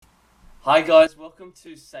Hi guys, welcome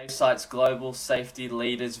to SafeSite's Global Safety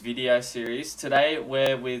Leaders video series. Today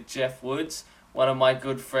we're with Jeff Woods, one of my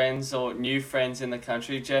good friends or new friends in the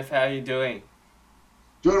country. Jeff, how are you doing?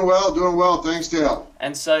 Doing well, doing well. Thanks, Dale.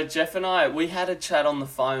 And so Jeff and I, we had a chat on the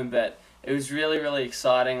phone, but it was really, really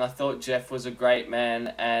exciting. I thought Jeff was a great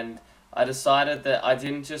man, and I decided that I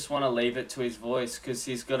didn't just want to leave it to his voice because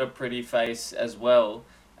he's got a pretty face as well.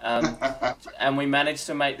 Um, and we managed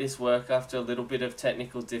to make this work after a little bit of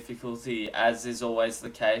technical difficulty, as is always the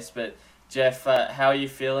case. But Jeff, how are you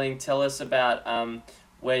feeling? Tell us about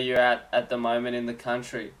where you're at the moment in the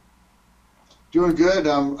country. Doing good.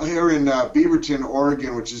 I'm here in Beaverton,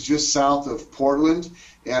 Oregon, which is just south of Portland,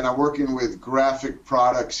 and I'm working with Graphic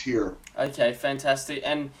Products here. Okay, fantastic.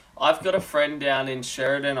 And I've got a friend down in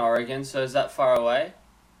Sheridan, Oregon, so is that far away?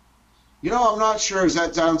 I'm not sure. Is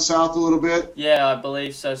that down south a little bit? Yeah, I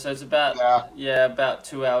believe so. So it's about Yeah, yeah, about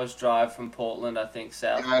 2 hours drive from Portland, I think,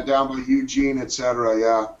 south. yeah, down by Eugene, etc.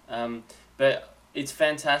 Yeah. Um, but it's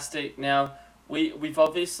fantastic. Now we've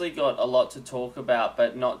obviously got a lot to talk about,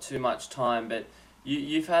 but not too much time. But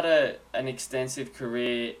you've had an extensive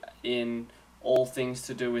career in all things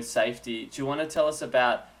to do with safety. Do you want to tell us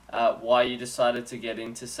about why you decided to get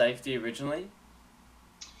into safety originally?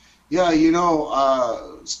 Yeah,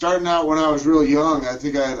 starting out when I was real young, I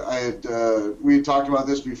think we had talked about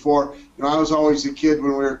this before. I was always the kid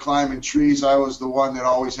when we were climbing trees. I was the one that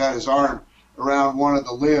always had his arm around one of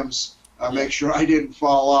the limbs, Yeah, make sure I didn't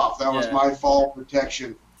fall off. That was yeah, my fall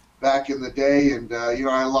protection back in the day. And, I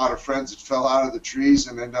had a lot of friends that fell out of the trees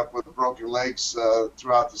and ended up with broken legs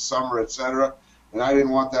throughout the summer, etc. And I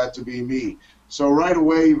didn't want that to be me. So right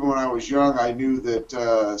away, even when I was young, I knew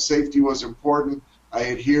that safety was important. I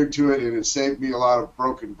adhered to it, and it saved me a lot of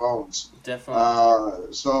broken bones. definitely.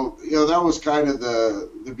 That was kind of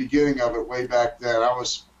the beginning of it way back then. I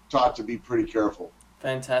was taught to be pretty careful.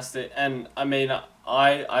 Fantastic. And I mean,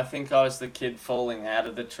 I think I was the kid falling out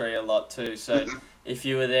of the tree a lot too. So if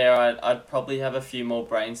you were there, I'd probably have a few more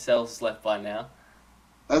brain cells left by now.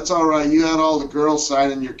 That's all right. You had all the girls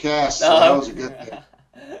signing your cast, so that No. was a good thing.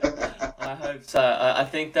 I hope so. I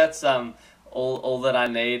think that's all that I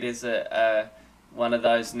need is a one of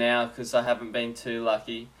those now because I haven't been too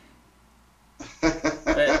lucky.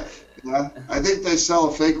 But Yeah, I think they sell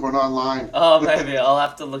a fake one online. oh, maybe I'll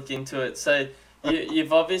have to look into it. So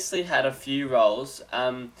you've obviously had a few roles.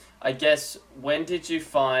 I guess when did you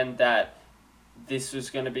find that this was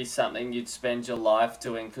going to be something you'd spend your life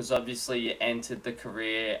doing? Because obviously you entered the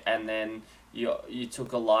career and then you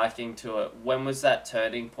took a liking to it. When was that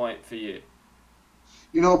turning point for you?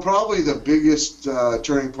 Probably the biggest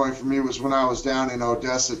turning point for me was when I was down in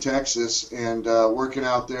Odessa, Texas, and working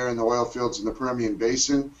out there in the oil fields in the Permian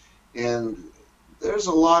Basin. And there's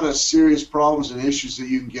a lot of serious problems and issues that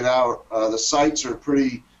you can get out. The sites are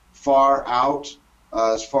pretty far out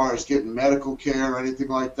as far as getting medical care or anything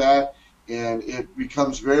like that. And it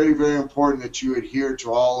becomes very, very important that you adhere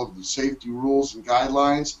to all of the safety rules and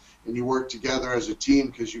guidelines and you work together as a team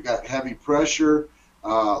because you got heavy pressure, a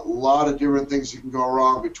lot of different things that can go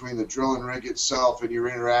wrong between the drilling rig itself and your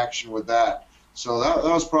interaction with that. So that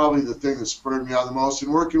was probably the thing that spurred me on the most.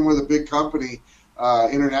 And working with a big company,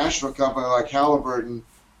 international company like Halliburton,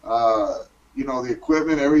 the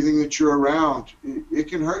equipment, everything that you're around, it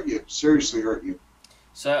can hurt you, seriously hurt you.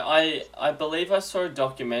 So I believe I saw a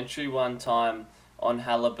documentary one time on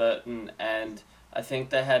Halliburton, and I think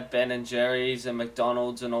they had Ben and Jerry's and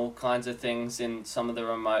McDonald's and all kinds of things in some of the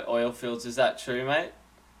remote oil fields. Is that true, mate?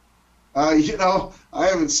 I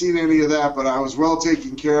haven't seen any of that, but I was well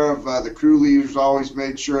taken care of. The crew leaders always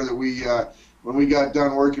made sure that when we got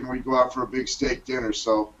done working, we'd go out for a big steak dinner.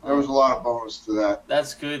 So there was Oh, a lot of bonus to that.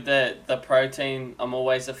 that's good. That the protein. I'm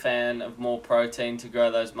always a fan of more protein to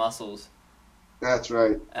grow those muscles. That's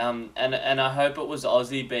right. And I hope it was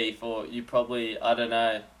Aussie beef, or you probably I don't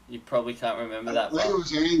know. You probably can't remember I that think it far.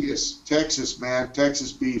 was Angus, Texas, man,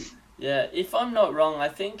 Texas beef. Yeah, if I'm not wrong, I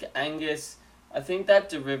think Angus, I think that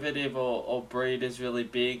derivative or breed is really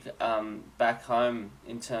big back home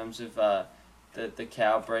in terms of the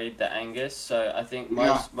cow breed, the Angus. So I think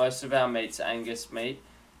Yeah, most of our meat's Angus meat.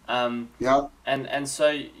 yeah. And so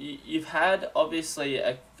you've had obviously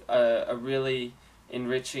a really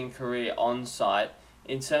enriching career on site.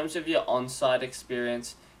 In terms of your on site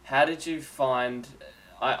experience, how did you find?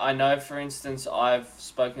 I know, for instance, I've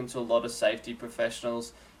spoken to a lot of safety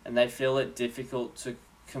professionals, and they feel it difficult to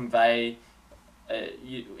convey.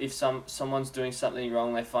 If someone's doing something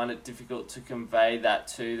wrong, they find it difficult to convey that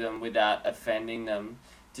to them without offending them.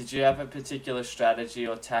 Did you have a particular strategy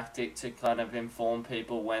or tactic to kind of inform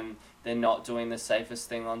people when they're not doing the safest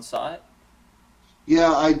thing on site?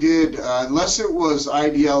 Yeah, I did. Unless it was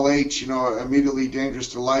IDLH, immediately dangerous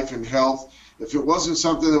to life and health. If it wasn't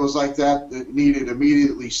something that was like that that needed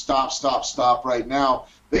immediately stop, stop, stop right now,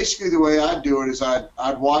 basically the way I'd do it is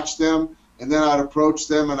I'd watch them and then I'd approach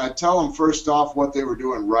them and I'd tell them first off what they were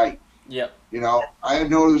doing right. Yep. I had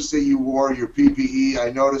noticed that you wore your PPE.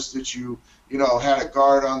 I noticed that you had a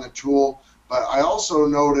guard on the tool. But I also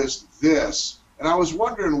noticed this, and I was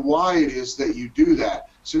wondering why it is that you do that.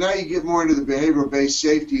 So now you get more into the behavioral-based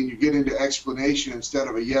safety, and you get into explanation instead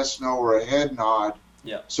of a yes, no, or a head nod.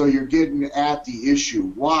 Yep. So you're getting at the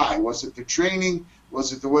issue. Why? Was it the training?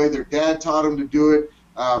 Was it the way their dad taught them to do it?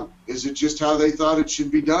 Is it just how they thought it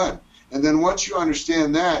should be done? And then once you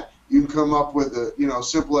understand that, you can come up with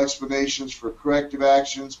simple explanations for corrective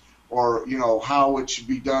actions or how it should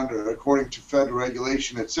be done according to federal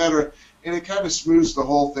regulation, et cetera. And it kind of smooths the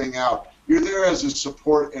whole thing out. You're there as a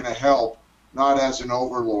support and a help, not as an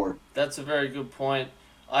overlord. That's a very good point.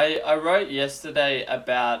 I wrote yesterday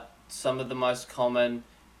about some of the most common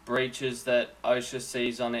breaches that OSHA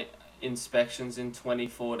sees on inspections in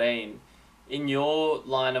 2014. In your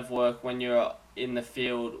line of work, when you're in the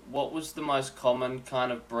field, what was the most common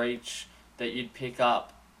kind of breach that you'd pick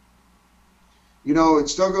up? It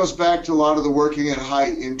still goes back to a lot of the working at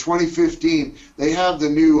height. In 2015, they have the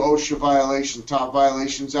new OSHA top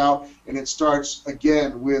violations out, and it starts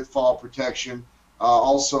again with fall protection.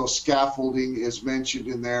 Also, scaffolding is mentioned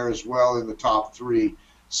in there as well in the top three.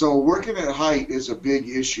 So working at height is a big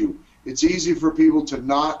issue. It's easy for people to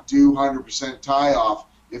not do 100% tie-off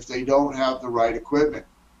if they don't have the right equipment.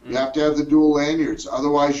 You have to have the dual lanyards.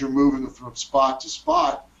 Otherwise, you're moving from spot to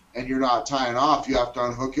spot, and you're not tying off. You have to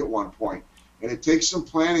unhook at one point. And it takes some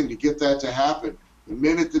planning to get that to happen. The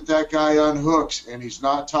minute that guy unhooks and he's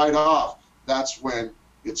not tied off, that's when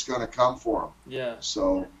it's going to come for him. Yeah.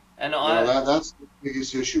 So, And that's the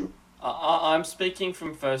biggest issue. I'm speaking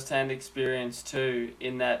from first-hand experience too,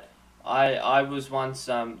 in that I was once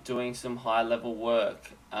doing some high-level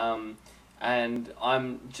work, and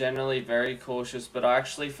I'm generally very cautious, but I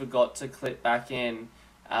actually forgot to clip back in,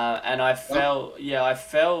 and I fell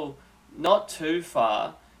not too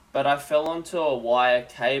far, but I fell onto a wire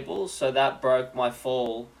cable, so that broke my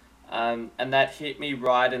fall, and that hit me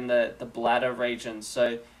right in the bladder region.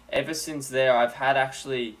 So ever since there, I've had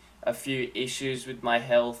actually a few issues with my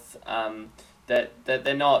health, that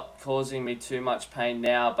they're not causing me too much pain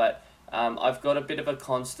now, but I've got a bit of a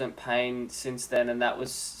constant pain since then, and that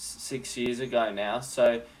was 6 years ago now.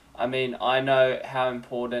 So I mean, I know how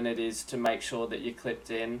important it is to make sure that you're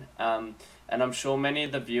clipped in, and I'm sure many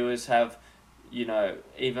of the viewers have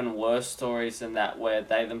even worse stories than that, where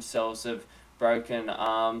they themselves have broken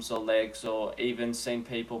arms or legs, or even seen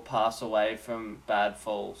people pass away from bad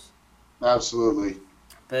falls. Absolutely.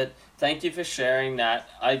 But thank you for sharing that.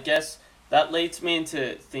 I guess that leads me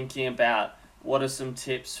into thinking about what are some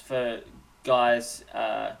tips for guys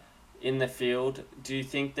in the field. Do you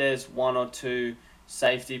think there's one or two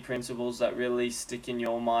safety principles that really stick in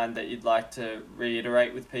your mind that you'd like to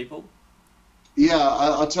reiterate with people? Yeah,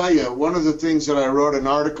 I'll tell you, one of the things that I wrote an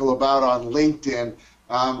article about on LinkedIn,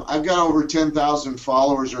 I've got over 10,000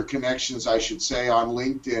 followers or connections, I should say, on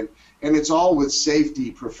LinkedIn, and it's all with safety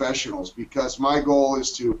professionals because my goal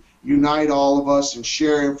is to unite all of us and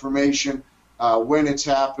share information when it's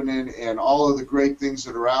happening and all of the great things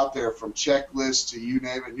that are out there, from checklists to you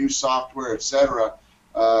name it, new software, etc.,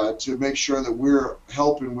 to make sure that we're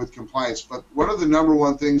helping with compliance. But one of the number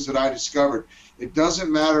one things that I discovered, it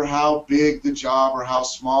doesn't matter how big the job or how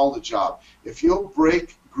small the job. If you'll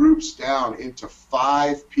break groups down into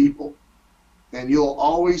 5 people, then you'll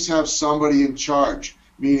always have somebody in charge,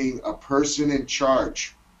 meaning a person in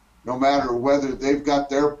charge, no matter whether they've got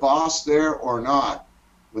their boss there or not.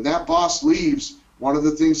 When that boss leaves, one of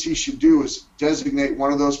the things he should do is designate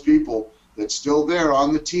one of those people that's still there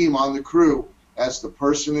on the team, on the crew, as the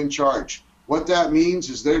person in charge. What that means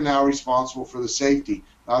is they're now responsible for the safety,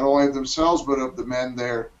 not only of themselves, but of the men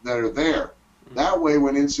there that are there. That way,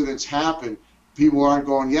 when incidents happen, people aren't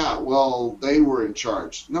going, yeah, well, they were in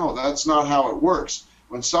charge. No, that's not how it works.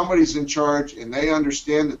 When somebody's in charge and they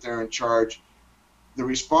understand that they're in charge, the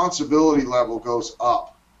responsibility level goes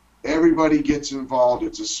up. Everybody gets involved.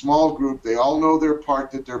 It's a small group. They all know their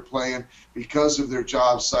part that they're playing because of their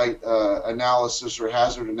job site analysis or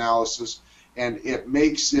hazard analysis, and it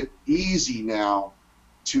makes it easy now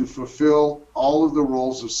to fulfill all of the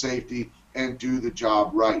roles of safety and do the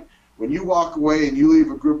job right. When you walk away and you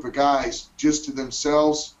leave a group of guys just to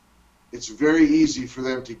themselves, it's very easy for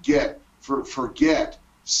them to forget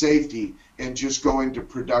safety and just go into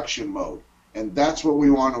production mode. And that's what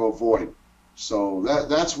we want to avoid. So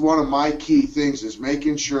that's one of my key things, is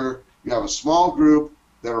making sure You have a small group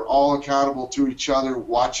that are all accountable to each other,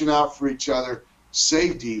 watching out for each other.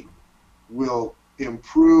 Safety will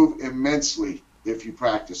improve immensely if you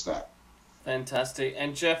practice that. Fantastic.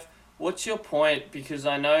 And Jeff, what's your point? Because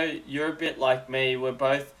I know you're a bit like me. We're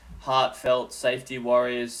both heartfelt safety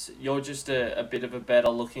warriors. You're just a bit of a better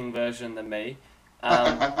looking version than me.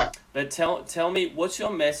 Um, but tell me, what's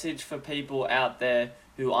your message for people out there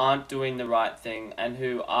who aren't doing the right thing and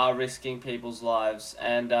who are risking people's lives?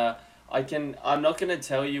 And I'm not going to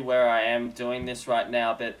tell you where I am doing this right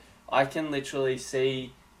now, but I can literally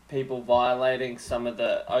see people violating some of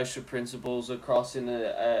the OSHA principles across in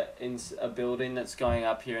a building that's going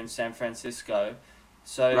up here in San Francisco.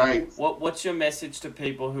 So, Right. what's your message to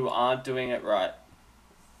people who aren't doing it right?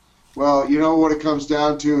 Well, you know what it comes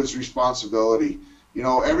down to is responsibility. You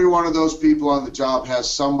know, every one of those people on the job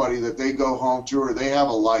has somebody that they go home to or they have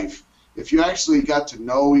a life. If you actually got to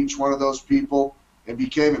know each one of those people and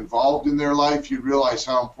became involved in their life, you'd realize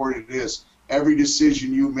how important it is. Every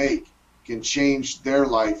decision you make can change their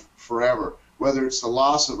life forever. Whether it's the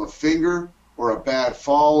loss of a finger or a bad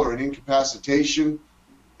fall or an incapacitation,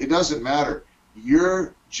 it doesn't matter.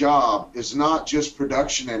 Your job is not just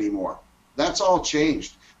production anymore. That's all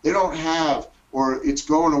changed. They don't have, or it's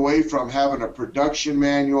going away from having a production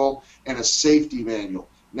manual and a safety manual.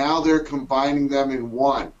 Now they're combining them in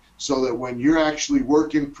one so that when you're actually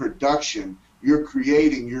working production, you're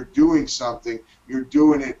creating, you're doing something, you're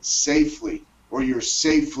doing it safely, or you're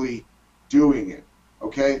safely doing it.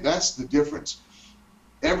 Okay? That's the difference.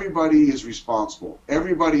 Everybody is responsible.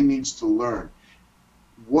 Everybody needs to learn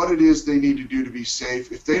what it is they need to do to be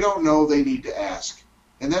safe. If they don't know, they need to ask.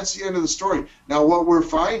 And that's the end of the story. Now, what we're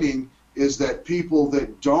finding is that people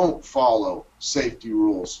that don't follow safety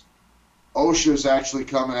rules, OSHA is actually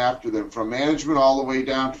coming after them from management all the way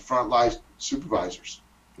down to frontline supervisors.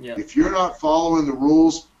 Yeah. If you're not following the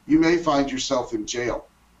rules, you may find yourself in jail.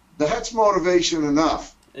 That's motivation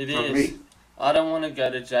enough It for is. me. I don't want to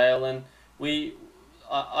go to jail, and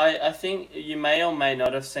I think you may or may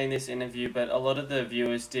not have seen this interview, but a lot of the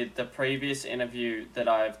viewers did. The previous interview that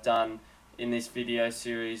I've done in this video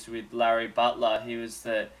series with Larry Butler, he was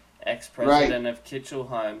the ex-president of Kitchell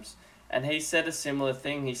Homes, and he said a similar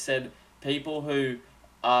thing. He said people who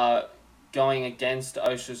are going against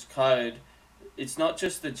OSHA's code, it's not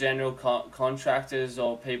just the general contractors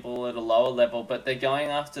or people at a lower level, but they're going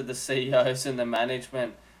after the CEOs and the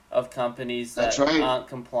management of companies That's that right. aren't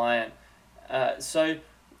compliant. So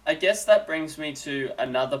I guess that brings me to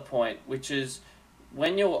another point, which is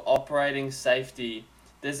when you're operating safety,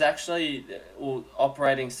 there's actually, or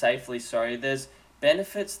operating safely, sorry, there's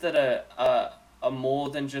benefits that are more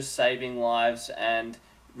than just saving lives and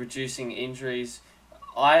reducing injuries.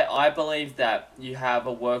 I believe that you have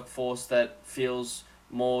a workforce that feels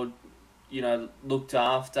more, looked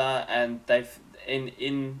after, and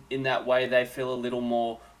in that way they feel a little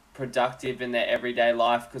more productive in their everyday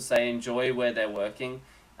life because they enjoy where they're working.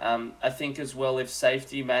 I think as well, if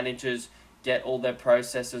safety managers get all their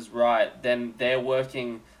processes right, then they're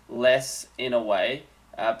working less in a way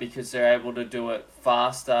because they're able to do it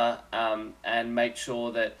faster and make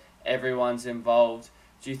sure that everyone's involved.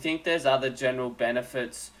 Do you think there's other general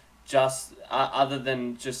benefits just other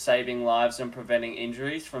than just saving lives and preventing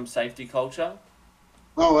injuries from safety culture?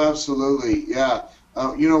 Oh, absolutely. Yeah.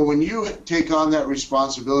 You know, when you take on that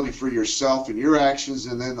responsibility for yourself and your actions,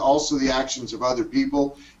 and then also the actions of other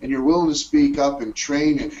people, and you're willing to speak up and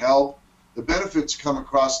train and help, the benefits come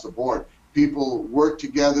across the board. People work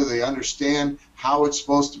together, they understand how it's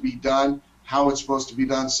supposed to be done, how it's supposed to be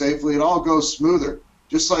done safely. It all goes smoother.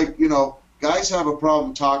 Just like, you know, guys have a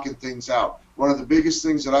problem talking things out. One of the biggest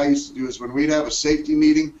things that I used to do is when we'd have a safety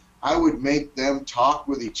meeting, I would make them talk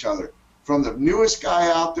with each other. From the newest guy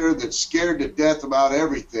out there that's scared to death about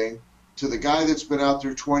everything to the guy that's been out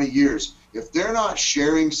there 20 years, if they're not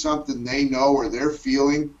sharing something they know or they're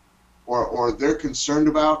feeling or they're concerned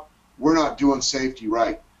about, we're not doing safety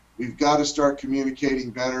right. We've got to start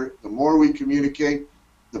communicating better. The more we communicate,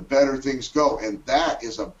 the better things go. And that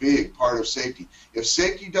is a big part of safety. If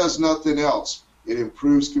safety does nothing else, it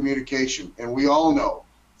improves communication. And we all know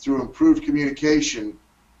through improved communication,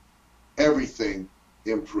 everything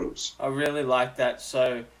improves. I really like that.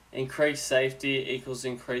 So increased safety equals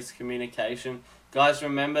increased communication. Guys,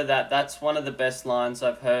 remember that. That's one of the best lines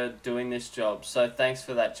I've heard doing this job. So thanks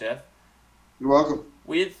for that, Jeff. You're welcome.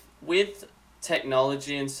 With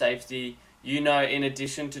technology and safety, in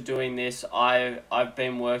addition to doing this, I've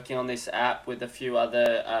been working on this app with a few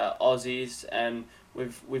other Aussies, and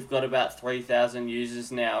we've got about 3,000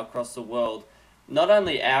 users now across the world. Not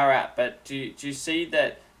only our app, but do you see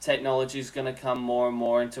that technology is going to come more and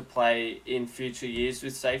more into play in future years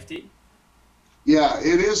with safety? Yeah,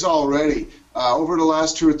 it is already. Over the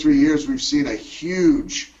last 2 or 3 years, we've seen a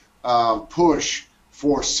huge push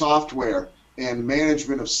for software and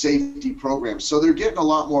management of safety programs. So they're getting a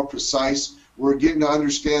lot more precise. We're getting to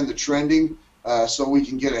understand the trending so we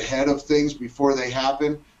can get ahead of things before they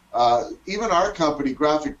happen. Even our company,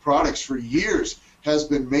 Graphic Products, for years has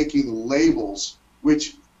been making labels,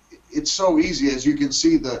 which it's so easy. As you can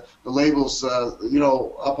see, the labels,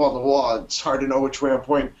 up on the wall. It's hard to know which way I'm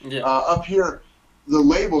pointing. Yeah. Up here, the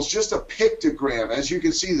labels, just a pictogram. As you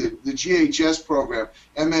can see, the GHS program,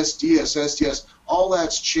 MSDS, STS, all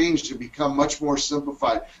that's changed to become much more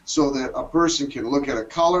simplified so that a person can look at a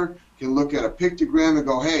color, can look at a pictogram and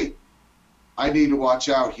go, hey, I need to watch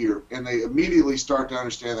out here. And they immediately start to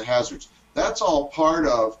understand the hazards. That's all part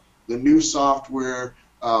of the new software,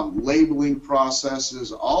 labeling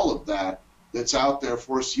processes, all of that's out there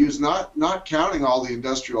for us to use, not counting all the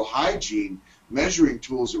industrial hygiene measuring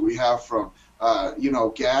tools that we have from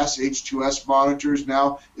gas, H2S monitors.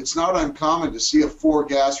 Now, it's not uncommon to see a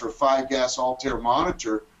 4-gas or 5-gas Altair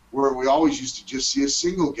monitor where we always used to just see a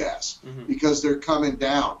single gas because they're coming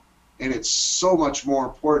down. And it's so much more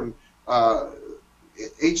important.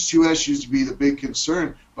 H2S used to be the big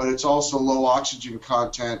concern, but it's also low oxygen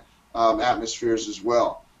content atmospheres as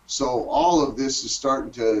well. So all of this is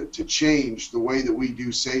starting to change the way that we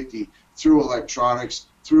do safety through electronics,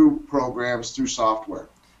 through programs, through software.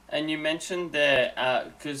 And you mentioned there,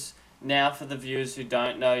 because now for the viewers who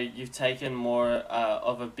don't know, you've taken more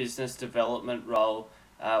of a business development role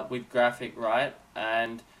with Graphic, right?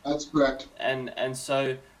 And that's correct. And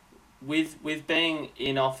so with being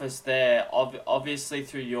in office there, obviously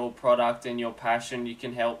through your product and your passion, you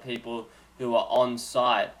can help people who are on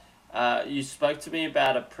site. You spoke to me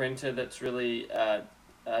about a printer that's really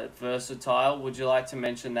versatile. Would you like to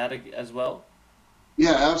mention that as well?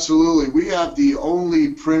 Yeah, absolutely. We have the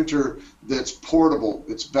only printer that's portable.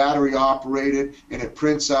 It's battery operated, and it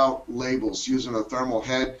prints out labels using a thermal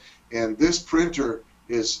head. And this printer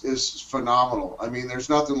is phenomenal. I mean, there's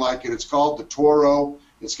nothing like it. It's called the Toro.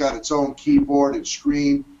 It's got its own keyboard and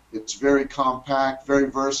screen. It's very compact, very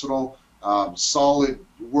versatile, solid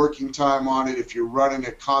working time on it. If you're running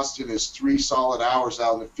it constant, is 3 solid hours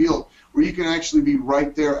out in the field, where you can actually be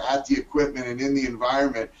right there at the equipment and in the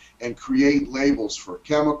environment and create labels for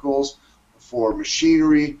chemicals, for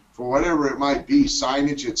machinery, for whatever it might be,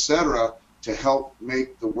 signage, etc., to help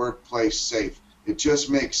make the workplace safe. It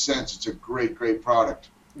just makes sense. It's a great, great product.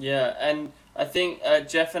 Yeah, and I think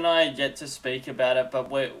Jeff and I get to speak about it,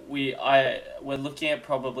 but we're looking at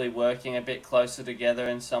probably working a bit closer together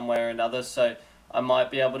in some way or another. So I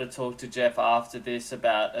might be able to talk to Jeff after this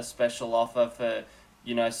about a special offer for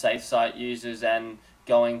Safe Site users and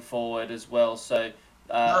going forward as well. So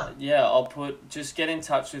I'll just get in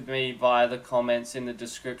touch with me via the comments in the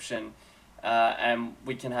description, and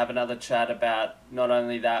we can have another chat about not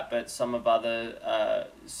only that but some other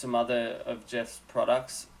of Jeff's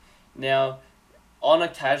products. Now, on a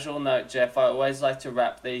casual note, Jeff, I always like to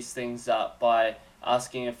wrap these things up by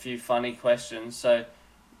asking a few funny questions. So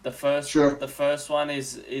the first one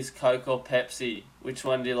is Coke or Pepsi? Which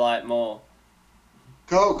one do you like more?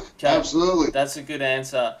 Coke, absolutely. That's a good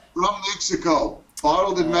answer. From Mexico,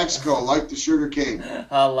 bottled in Mexico, like the sugar cane.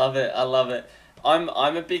 I love it. I'm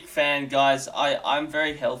a big fan, guys. I'm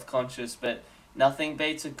very health conscious, but nothing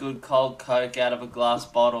beats a good cold Coke out of a glass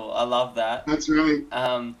bottle. I love that. That's right.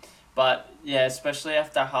 But yeah, especially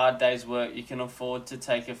after a hard day's work, you can afford to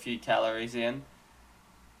take a few calories in.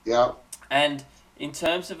 Yeah. And in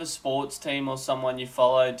terms of a sports team or someone you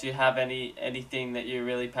follow, do you have anything that you're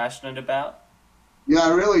really passionate about? Yeah,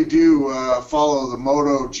 I really do follow the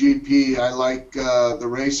MotoGP. I like the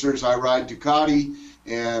racers. I ride Ducati,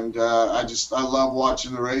 and I love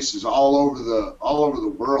watching the races all over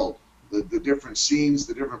the world. The different scenes,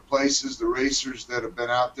 the different places, the racers that have been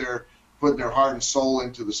out there putting their heart and soul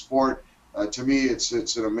into the sport. To me, it's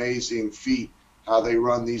an amazing feat how they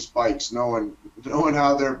run these bikes, knowing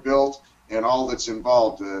how they're built and all that's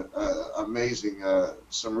involved. Amazing.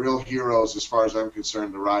 Some real heroes as far as I'm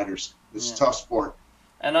concerned, the riders. It's a tough sport.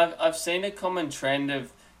 And I've seen a common trend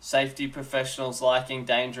of safety professionals liking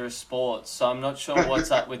dangerous sports, so I'm not sure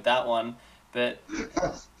what's up with that one. But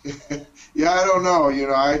yeah, I don't know.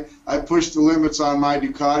 I push the limits on my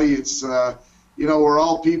Ducati. It's we're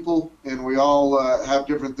all people, and we all have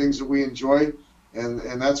different things that we enjoy,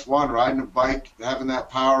 and that's one. Riding a bike, having that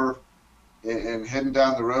power, and heading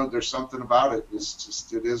down the road. There's something about it.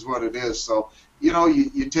 It is what it is. So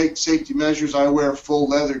you take safety measures. I wear full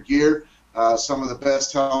leather gear, some of the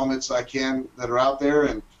best helmets I can that are out there,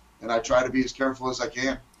 and I try to be as careful as I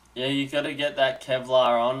can. Yeah, you got to get that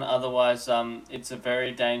Kevlar on, otherwise, it's a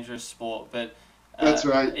very dangerous sport. But, That's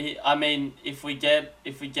right. I mean, if we get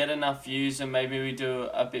enough views and maybe we do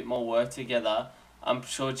a bit more work together, I'm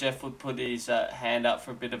sure Jeff would put his hand up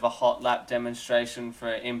for a bit of a hot lap demonstration for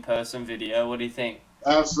an in-person video. What do you think?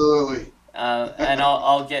 Absolutely. And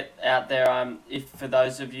I'll get out there. If for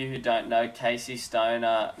those of you who don't know, Casey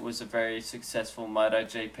Stoner was a very successful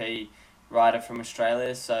MotoGP rider from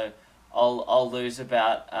Australia. So I'll lose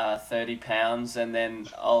about 30 pounds, and then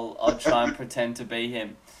I'll try and pretend to be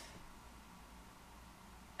him.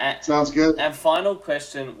 And, Sounds good. and final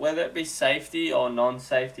question: whether it be safety or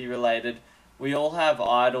non-safety related, we all have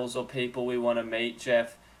idols or people we want to meet.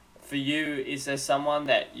 Jeff, for you, is there someone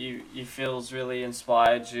that you feels really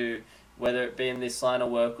inspired you, whether it be in this line of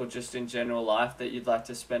work or just in general life, that you'd like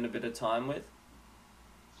to spend a bit of time with?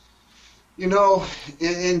 You know,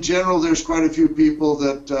 in general, there's quite a few people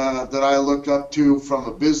that I look up to from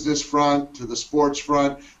a business front to the sports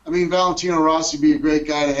front. I mean, Valentino Rossi would be a great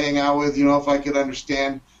guy to hang out with. You know, if I could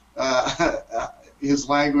understand his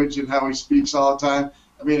language and how he speaks all the time.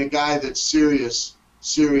 I mean, a guy that's serious,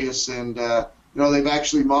 and you know, they've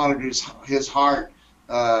actually monitored his heart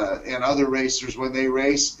and other racers when they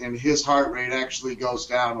race, and his heart rate actually goes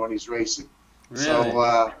down when he's racing. Really?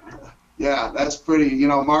 So yeah, that's pretty. You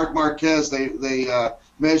know, Mark Marquez, they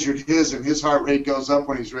measured his, and his heart rate goes up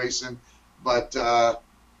when he's racing, but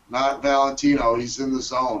not Valentino. He's in the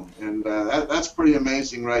zone, and that's pretty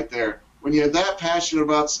amazing right there. When you're that passionate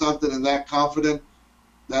about something and that confident,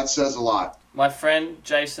 that says a lot. My friend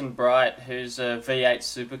Jason Bright, who's a V8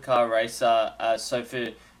 supercar racer, so for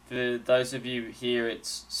those of you here,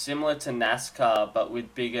 it's similar to NASCAR but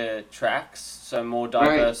with bigger tracks, so more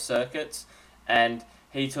Right. diverse circuits. And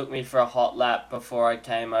he took me for a hot lap before I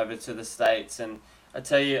came over to the States. And I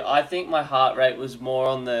tell you, I think my heart rate was more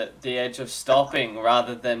on the edge of stopping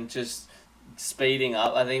rather than just speeding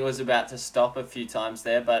up. I think it was about to stop a few times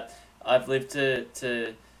there, but I've lived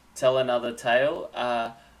to tell another tale.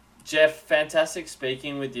 Jeff, fantastic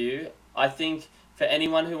speaking with you. I think for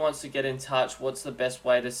anyone who wants to get in touch, what's the best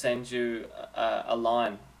way to send you a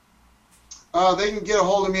line? They can get a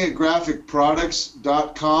hold of me at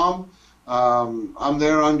graphicproducts.com. I'm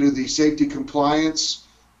there under the safety compliance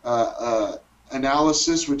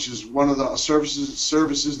analysis, which is one of the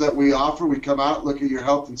services that we offer. We come out, look at your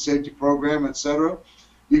health and safety program, etc.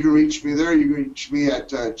 You can reach me there. You can reach me at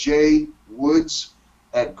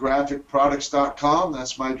jwoods@graphicproducts.com.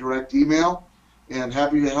 That's my direct email. And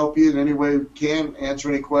happy to help you in any way we can, answer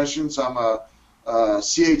any questions. I'm a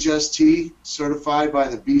CHST certified by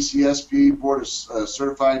the BCSP, Board of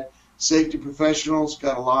Certified Safety Professionals.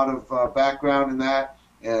 Got a lot of background in that,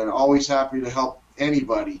 and always happy to help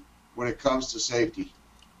anybody when it comes to safety.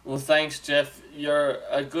 Well, thanks, Jeff. You're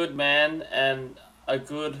a good man and a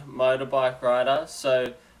good motorbike rider,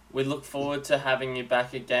 so we look forward to having you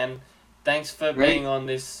back again. Thanks for being Great. on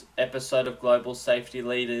this episode of Global Safety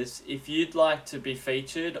Leaders. If you'd like to be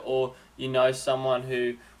featured or you know someone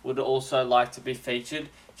who would also like to be featured,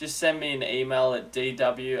 just send me an email at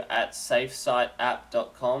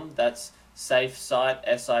dw@safesiteapp.com. That's safesite,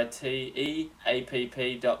 SITEAPP.com.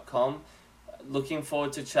 Looking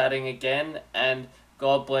forward to chatting again, and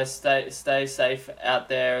God bless. Stay safe out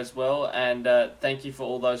there as well, and thank you for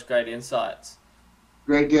all those great insights.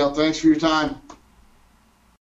 Great deal. Thanks for your time.